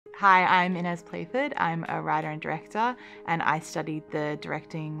Hi, I'm Inez Playford. I'm a writer and director, and I studied the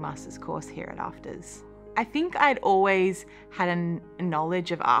directing master's course here at AFTRS. I think I'd always had a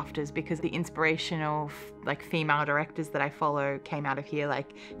knowledge of AFTRS because the inspirational female directors that I follow came out of here,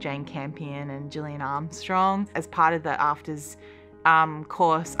 like Jane Campion and Gillian Armstrong. As part of the AFTRS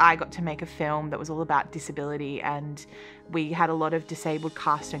course, I got to make a film that was all about disability, and we had a lot of disabled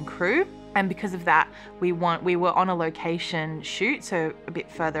cast and crew. And because of that, we were on a location shoot, so a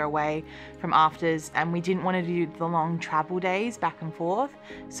bit further away from AFTRS, and we didn't want to do the long travel days back and forth.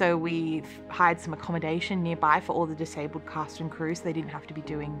 So we hired some accommodation nearby for all the disabled cast and crew, so they didn't have to be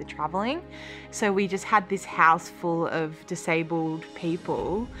doing the traveling. So we just had this house full of disabled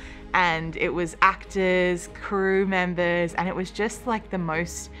people, and it was actors, crew members, and it was just like the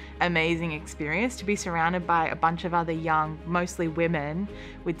most amazing experience to be surrounded by a bunch of other young, mostly women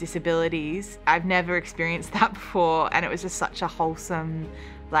with disabilities. I've never experienced that before, and it was just such a wholesome,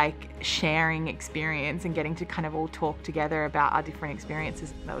 sharing experience and getting to kind of all talk together about our different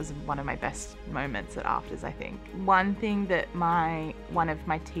experiences. That was one of my best moments at AFTRS, I think. One thing that one of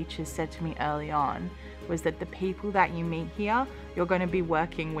my teachers said to me early on was that the people that you meet here, you're going to be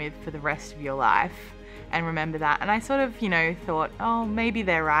working with for the rest of your life. And remember that. And I sort of, thought, oh, maybe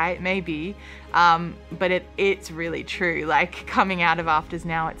they're right, maybe. But it's really true. Coming out of AFTRS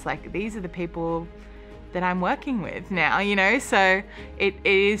now, it's like, these are the people that I'm working with now, So it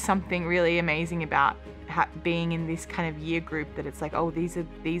is something really amazing about being in this kind of year group, that it's like, oh, these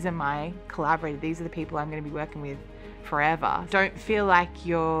are my collaborators. These are the people I'm going to be working with forever. Don't feel like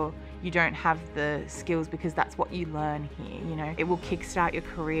you don't have the skills, because that's what you learn here, It will kickstart your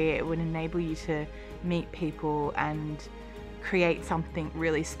career. It would enable you to meet people and create something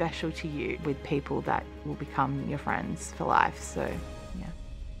really special to you with people that will become your friends for life. So, yeah.